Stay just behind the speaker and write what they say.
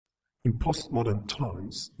In postmodern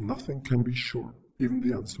times, nothing can be sure, even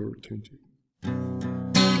the uncertainty.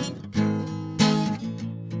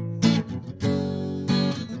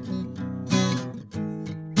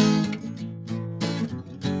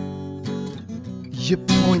 You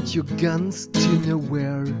point your guns to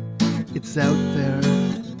nowhere, it's out there.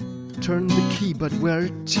 Turn the key, but where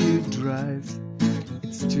to drive?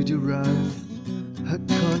 It's to derive. Her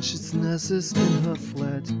consciousness is in her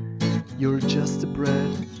flat. You're just a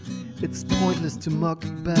brat. It's pointless to mock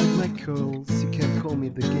back my curls. You can't call me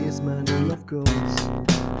the gayest man who loves girls.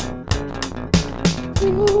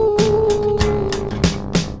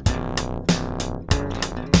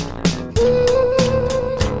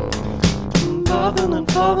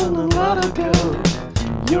 Bothering and let her go.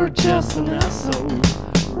 You're just an asshole,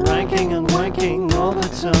 ranking and wanking all the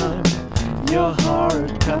time. Your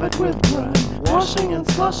heart covered with grime, washing and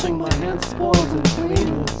sloshing, my hands spoiled and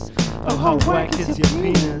cleaners. Oh, how whack is your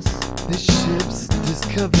penis? The ships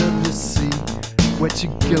discover the sea, where to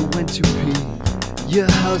go when to pee. Your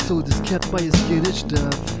household is kept by a skittish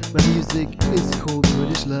dove. My music is called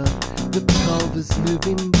British love. The pelvis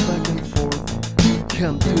moving back and forth.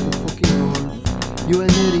 Come to the fucking north. You're an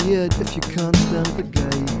idiot if you can't stand the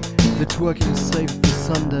gay. The twerking is safe for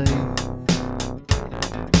Sunday.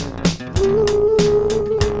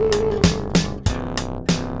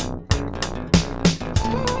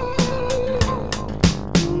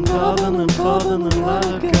 Bothering and let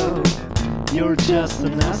her go. You're just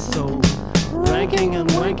an asshole, ranking and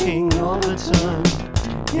wanking all the time.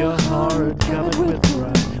 Your heart covered with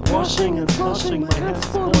grime, washing and sloshing, my hands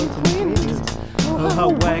spoiled and cleaners. Oh, how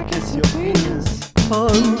whack is your penis?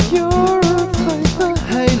 On your face a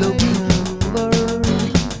halo can burn.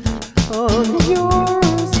 On your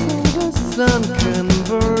soul the sun can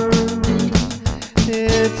burn.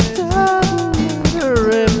 It doesn't matter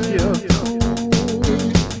if you're cool.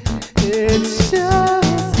 It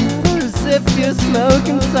just matters if you smoke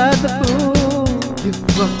inside the pool. You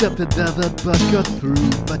fucked up the desert but got through.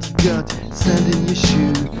 But you got sand in your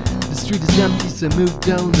shoe. The street is empty, so move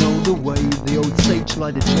down all the way. The old sage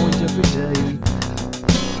light a joint every day.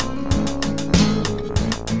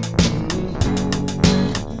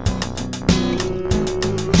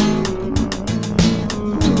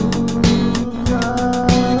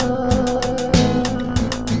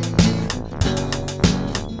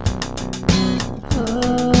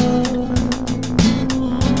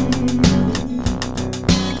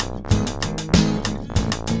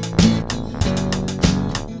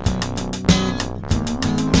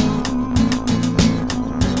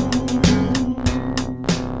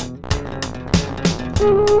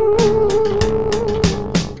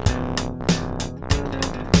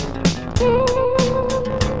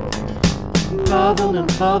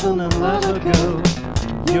 Bothering and let her go.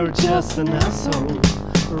 You're just an asshole,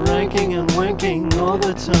 ranking and wanking all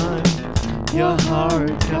the time. Your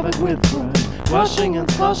heart covered with grime, washing and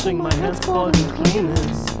sloshing, my hands spoiled and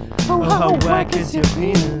cleaners. Oh, how whack is your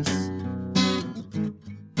penis?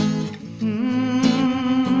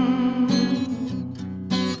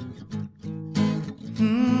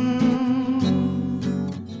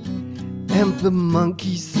 And the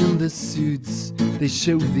monkeys in the suits, they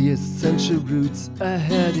show the essential roots. A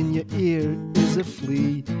head in your ear is a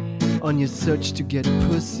flea on your search to get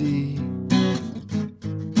pussy.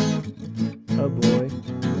 Oh boy,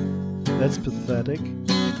 that's pathetic.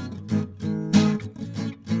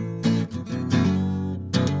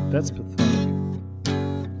 That's pathetic.